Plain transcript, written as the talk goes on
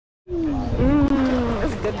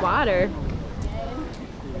That's good water.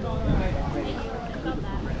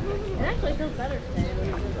 It actually feels better today.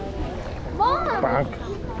 Bonk.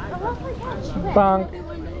 Bonk.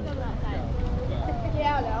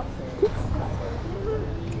 Yeah, I know.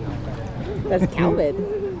 That's Calvin.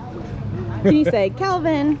 Can you say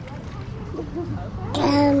Calvin?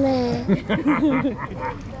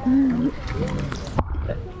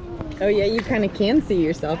 Oh yeah, you kind of can see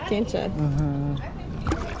yourself, can't you?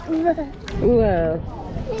 Whoa.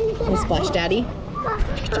 We'll splash daddy.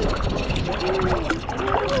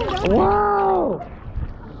 Wow!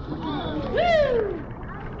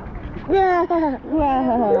 Yeah.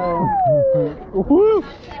 Wow. Woo!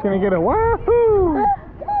 Can I get a wahoo?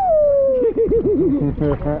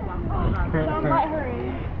 Don't let her in.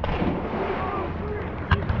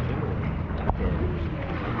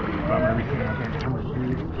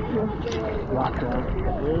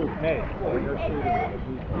 Hey.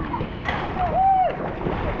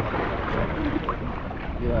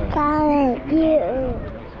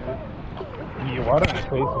 You water in his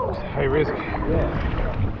face is high risk.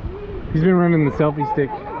 He's been running the selfie stick.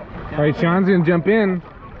 Alright, Sean's gonna jump in.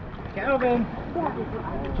 Calvin,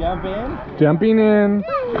 jump in. Jumping in.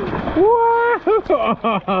 Wow!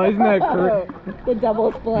 Isn't that cool? The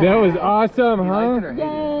double splash. That was awesome, huh?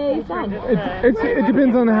 Yay, Sean. It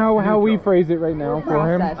depends on how we phrase it right now for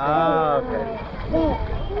him. Oh,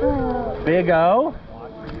 okay. Big O.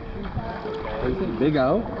 What is it? Big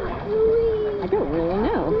O? I don't really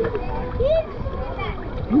know.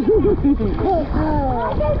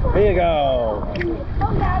 Big O.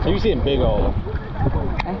 So you're saying Big O.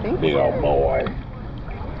 I think Big so. old boy.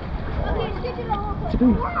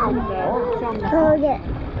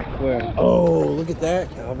 Where? Oh, look at that,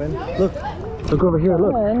 Calvin. Look over here.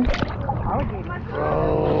 Look.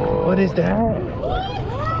 Oh, what is that?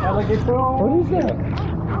 Alligator. What is that?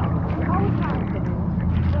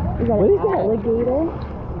 What is that? Alligator?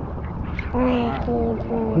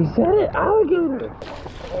 He said it. Alligator.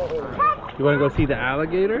 You want to go see the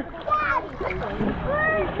alligator?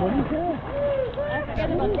 What is that?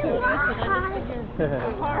 I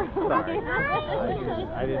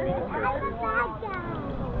didn't mean to squirt you.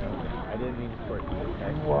 I didn't mean to squirt you.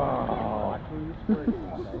 Okay? Wow.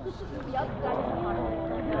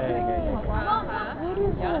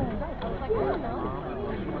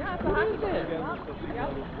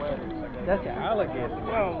 That's an alligator.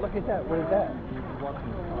 Whoa, look at that. What is that?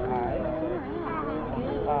 Eye.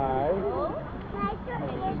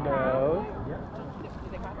 Nose.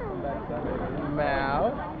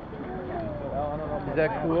 Mouth. Is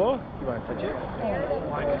that cool? You want to touch it?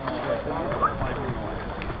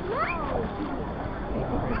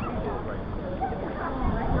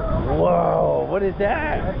 Whoa, what is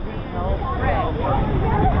that?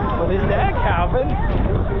 What is that, Calvin?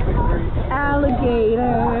 Alligator.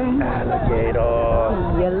 Alligator.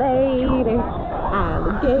 See you later.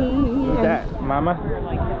 Alligator. What's that, Mama?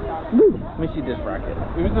 Let me see this rocket.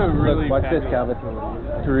 It was a really Look, watch this, Calvin.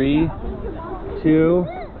 3, 2,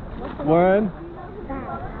 1.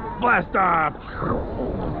 Blast off!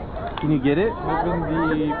 Can you get it? Open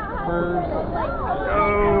the first.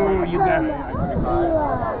 Oh, you got it.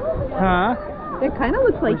 Huh? It kind of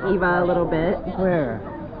looks like Eva a little bit. Where?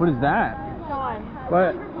 What is that? Sean,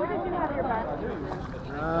 What? where did you have your best?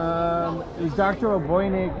 Is Dr.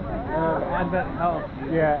 Oboynik Advent Health?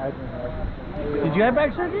 Yeah. Did you have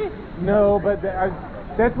back surgery? No, but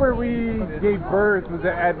that's where we gave birth, was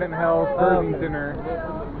at Advent Health Birthing Center.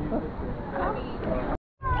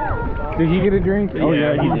 Did he get a drink? Oh,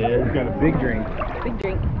 yeah, he did. He's got a big drink. Big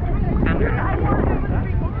drink.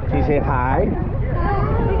 Can you say hi?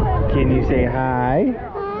 Can you say hi?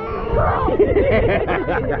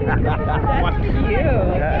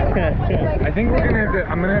 That's cute. I think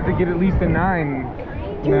I'm gonna have to get at least a 9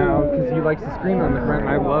 now, because he likes the screen on the front,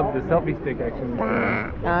 and I love the selfie stick action.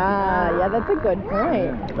 Ah, yeah, that's a good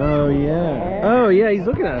point. Oh, yeah. Oh, yeah, he's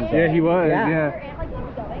looking at us. Yeah, he was, Yeah. yeah.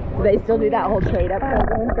 Do they still do that whole trade up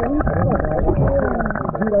program thing?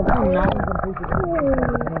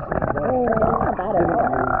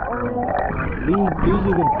 These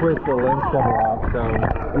you can twist the lens cover off, so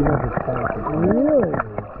you know it's fancy. Really?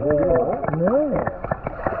 No.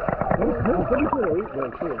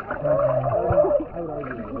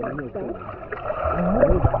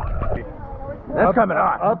 That's coming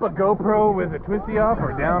off. Up a GoPro with a twisty off,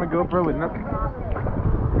 or down a GoPro with nothing.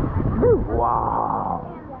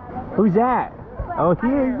 Wow. Who's that? Oh,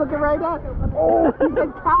 he's looking right at. Oh, he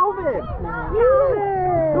said Calvin.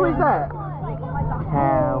 Yeah. Who is that?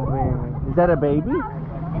 Calvin. Is that a baby?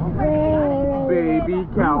 Baby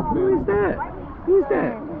Calvin. Who is that? Who's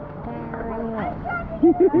that?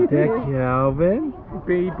 Is that Calvin?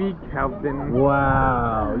 Baby Calvin.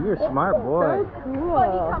 Wow, you're a smart boy.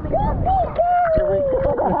 Cool.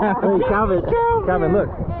 Hey, Calvin. Calvin, look.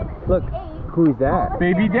 Look. Who's that?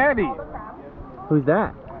 Baby daddy. Who's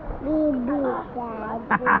that?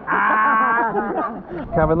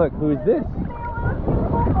 Calvin, look. Who is this?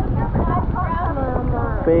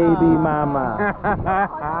 Baby mama.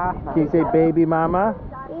 Can you say baby mama?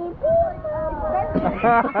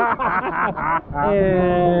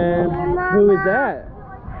 And who is that?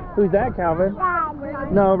 Who's that, Calvin?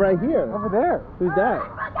 No, right here. Over there. Who's that?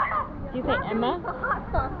 Do you say Emma?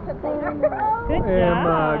 Good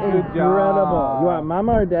Emma, good Incredible. job. You want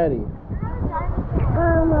mama or daddy?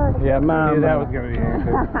 Yeah, Mama. knew that was gonna be the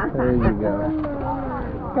answer. There you go.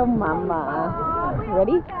 Go, mama.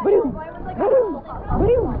 Ready? Boom. Boom.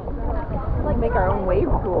 Boom. Like make our own wave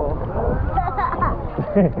pool.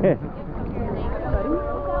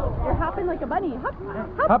 You're hopping like a bunny. Hop,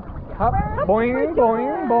 hop. Hop, hop, boing,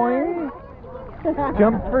 boing, boing.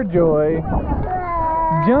 Jump for joy.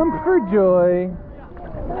 Jump for joy.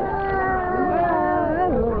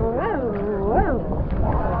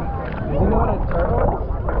 You know what a turtle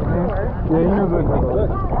is? Yeah, you know what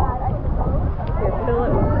Look.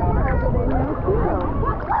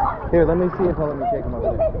 Here, let me see if I'll let me take him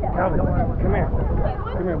over there. Calvin, come here.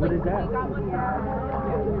 Come here, what is that? I'm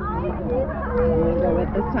gonna go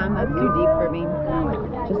with this time. That's too deep for me.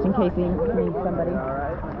 Just in case he needs somebody.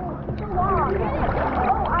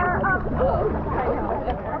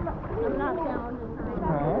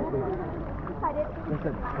 That's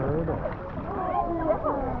a turtle.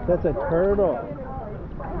 That's a turtle.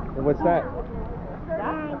 And what's that?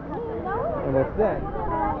 And what's that?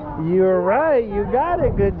 You're right. You got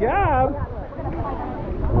it. Good job.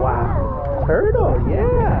 Wow. Turtle.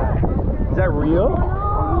 Yeah. Is that real?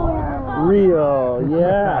 Real.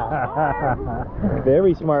 Yeah.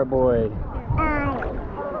 Very smart boy.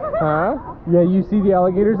 Huh? Yeah, you see the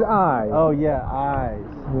alligator's eye. Oh yeah, eyes.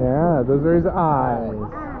 Yeah, those are his eyes.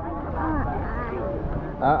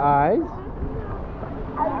 Eyes?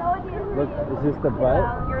 Look, is this the butt?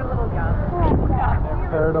 You're a little young.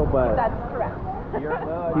 Turtle butt. That's correct.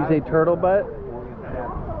 Can you say turtle butt?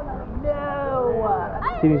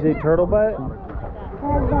 No. Can you say turtle butt?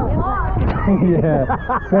 Yeah.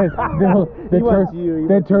 He wants you.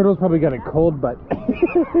 That turtle's probably got a cold butt.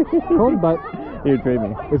 Cold butt. Here, trade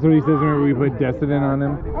me. That's what he says whenever we put Destin on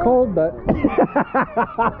him. Cold butt.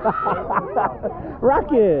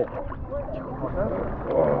 Rocket!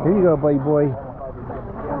 Here you go, buddy boy.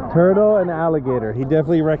 Turtle and alligator. He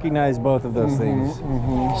definitely recognized both of those things.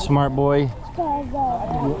 Smart boy.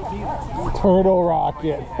 Turtle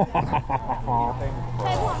rocket.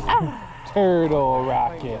 Turtle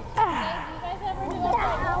rocket.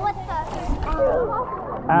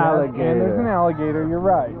 Alligator. And there's an alligator, you're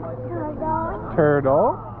right.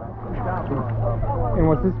 Turtle. And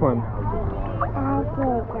what's this one?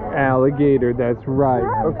 Alligator, that's right.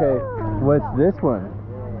 Okay, what's this one?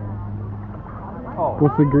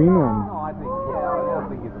 What's the green one?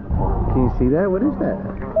 Can you see that? What is that?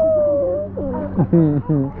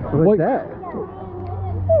 What's What- that?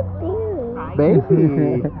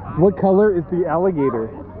 Baby. What color is the alligator?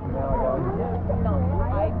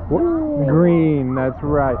 What? Green, that's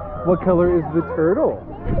right. What color is the turtle?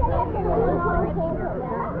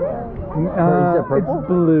 You said purple? It's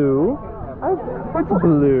blue. It's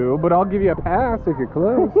blue, but I'll give you a pass if you're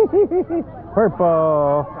close.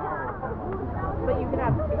 Purple.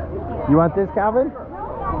 You want this, Calvin?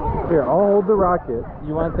 Here, I'll hold the rocket.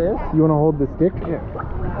 You want this? You want to hold the stick? Yeah.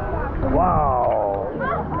 Wow.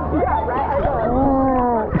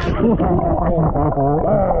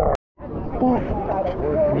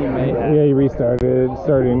 Yeah, you restarted.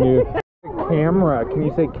 Started new. Camera. Can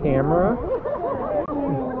you say camera?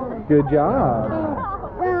 Good job.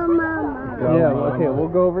 Yeah, okay, we'll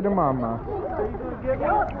go over to Mama.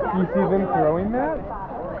 You see them throwing that?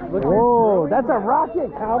 Look. Whoa, that's a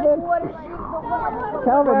rocket, Calvin.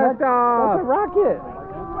 Calvin, that's a rocket.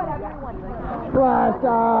 Blast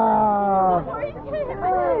off!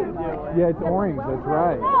 Yeah, it's orange, that's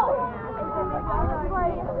right.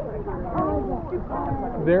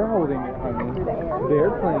 They're holding it, honey.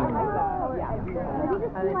 They're playing it.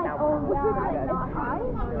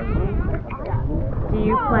 Do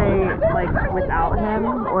you play like without him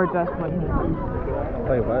or just with him?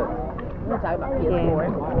 Play what? We're talking about PS4.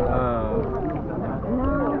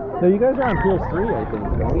 No, you guys are on PS3, I think,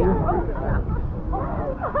 don't you?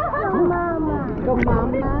 Go,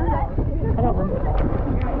 mama. I don't know.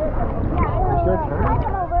 It's your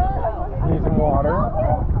turn. Need some water? I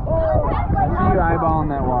see you eyeballing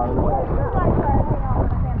that water.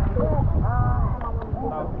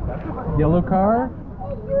 Yellow car?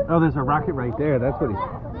 Oh, there's a rocket right there. That's what he's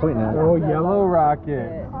pointing at. Oh, yellow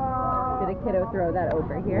rocket. Did a kiddo throw that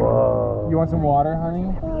over here? Whoa. You want some water,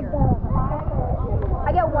 honey?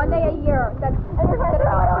 I get 1 day a year. That's good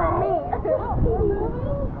enough for me.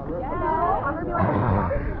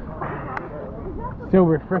 So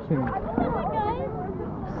refreshing.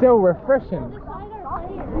 So refreshing.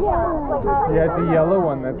 Yeah, it's a yellow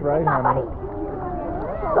one. That's right, honey.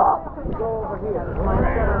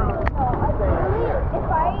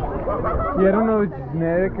 Yeah, I don't know if it's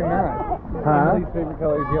genetic or not. Huh? Emily's favorite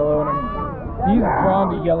color is yellow, and he's drawn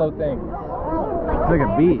to yellow things. It's like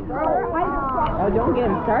a bee. Oh, don't get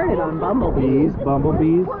him started on bumblebees.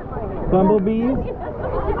 Bumblebees. Bumblebees.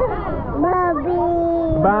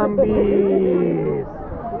 Bumblebees.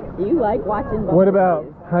 You like watching bumblebees. What about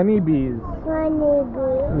honeybees?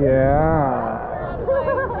 Yeah.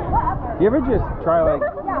 You ever just try like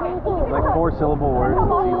 4-syllable words and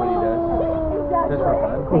see what he does? Just for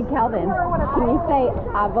fun. Hey, Calvin, can you say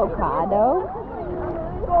avocado?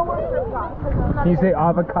 Can you say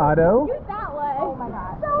avocado? That way. Oh my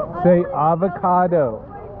god. Say avocado.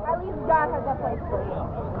 At least Jack has that place for you.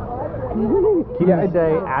 Can you say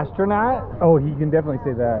astronaut? Oh, he can definitely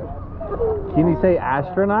say that. Can you say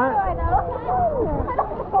astronaut? I know.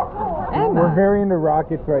 We're very into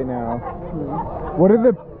rockets right now. What are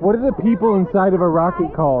the people inside of a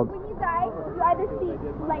rocket called? When you die, you either see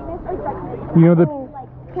lightness or darkness. You know the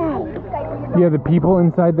Like, the people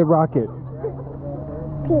inside the rocket.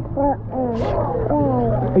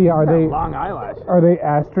 Yeah, are they Long eyelash.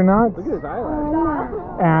 astronauts? Look at his eyelash.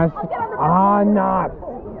 Astronauts.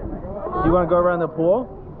 Do you want to go around the pool?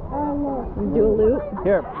 Do a loop.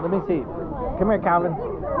 Here, let me see. Come here, Calvin. You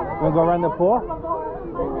want to go around the pool?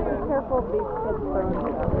 careful these kids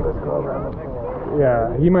throwing.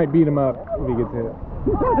 Yeah, he might beat him up if he gets hit. Is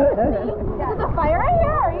there a fire right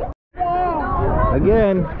here? Are you?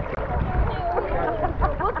 Again.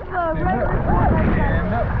 What's the red?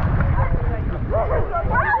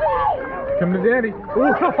 Come to daddy.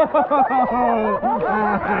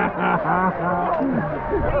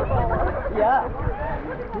 Yeah.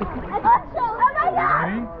 Oh my god!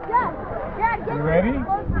 Ready? Dad, Dad, get You ready?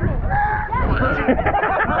 close to me.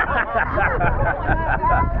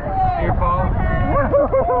 Here, fall.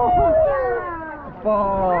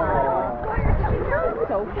 Fall.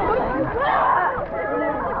 So fun.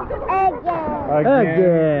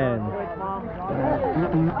 Again.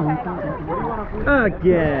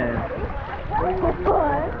 Again.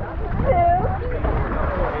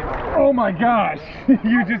 Oh my gosh!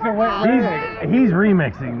 You just went right. He's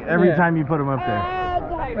remixing every Yeah. time you put him up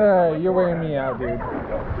there. You're wearing me out, dude.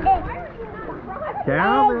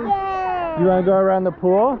 Calvin, you want to go around the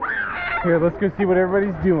pool? Here, let's go see what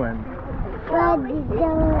everybody's doing.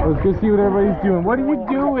 Let's go see what everybody's doing. What are you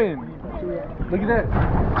doing? Look at that.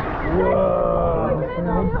 Whoa.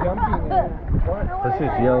 Jumping. Let's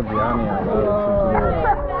just yell Gianni out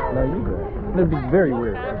loud. No, you good. That'd be very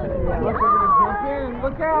weird. Look, they're gonna jump in.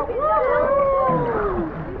 Look out.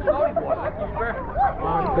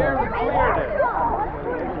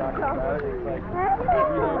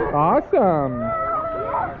 Awesome.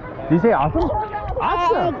 Did you say awesome?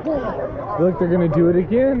 Awesome. Look, they're gonna do it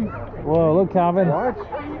again. Whoa, look, Calvin. Watch.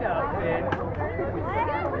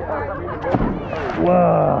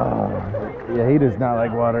 Whoa. Yeah, he does not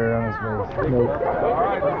like water on his face. Nope.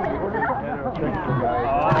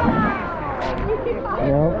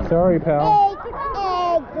 Nope. Sorry, pal.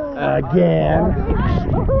 Again.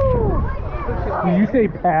 Did you say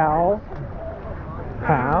pal?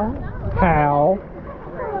 Pal? Pal?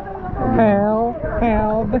 Pal?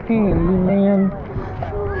 Pal the handyman.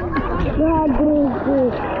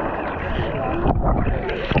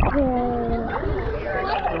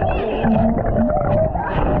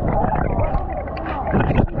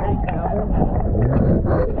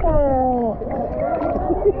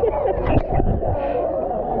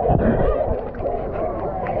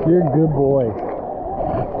 You're a good boy.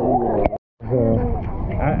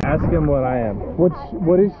 Ask him what I am.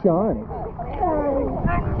 What is Sean?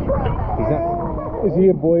 Is that? Is he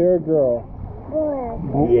a boy or a girl?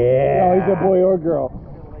 Yeah. Oh, he's a boy or a girl.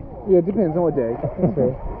 Yeah, it depends on what day. That's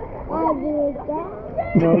fair.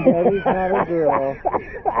 No, Daddy's not a girl.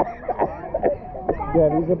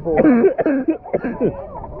 Daddy's a boy.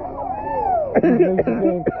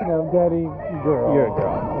 No, Daddy, girl. You're a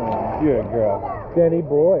girl. You're a girl. Daddy,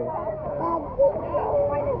 boy.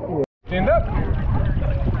 Stand up.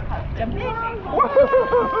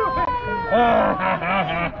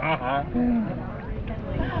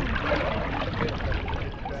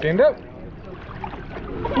 Stand up.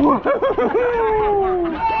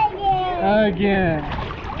 Again.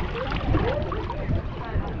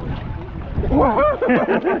 You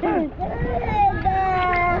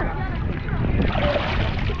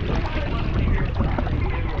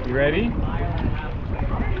ready?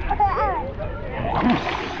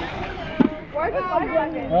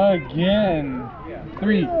 Again.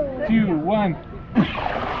 3, 2, 1.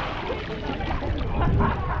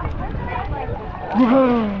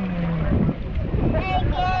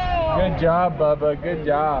 Good job, Bubba. Good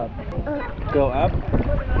job. Go up.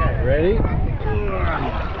 Ready?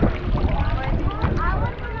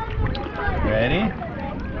 Ready?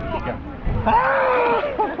 Go.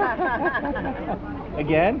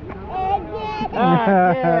 Again?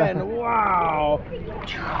 Again. Wow.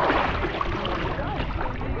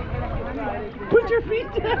 Put your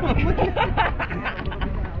feet down.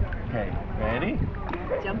 Okay, ready?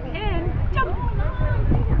 Jump in. Jump.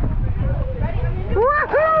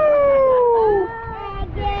 Woohoo!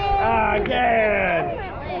 Again.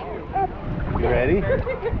 You ready?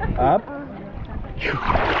 Up.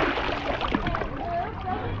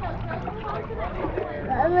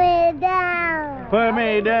 Put me down. Put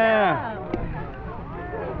me down.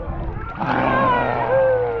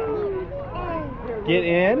 Get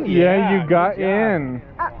in? Yeah, you got good job. in.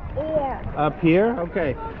 Up here. Up here?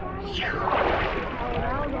 Okay.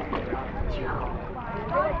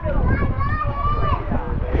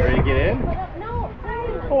 You ready to get in?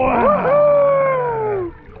 Wow.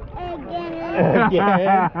 Again.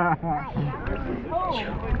 Again.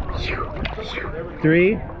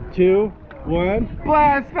 3, 2, 1.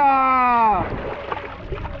 Blast off!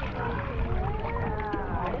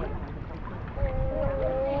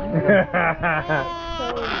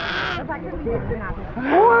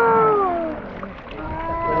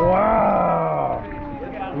 Wow!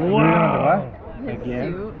 Wow!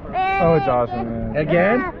 Again? Oh, it's awesome, man.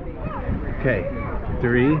 Again? Okay.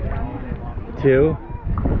 3, 2,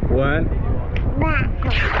 1. Back.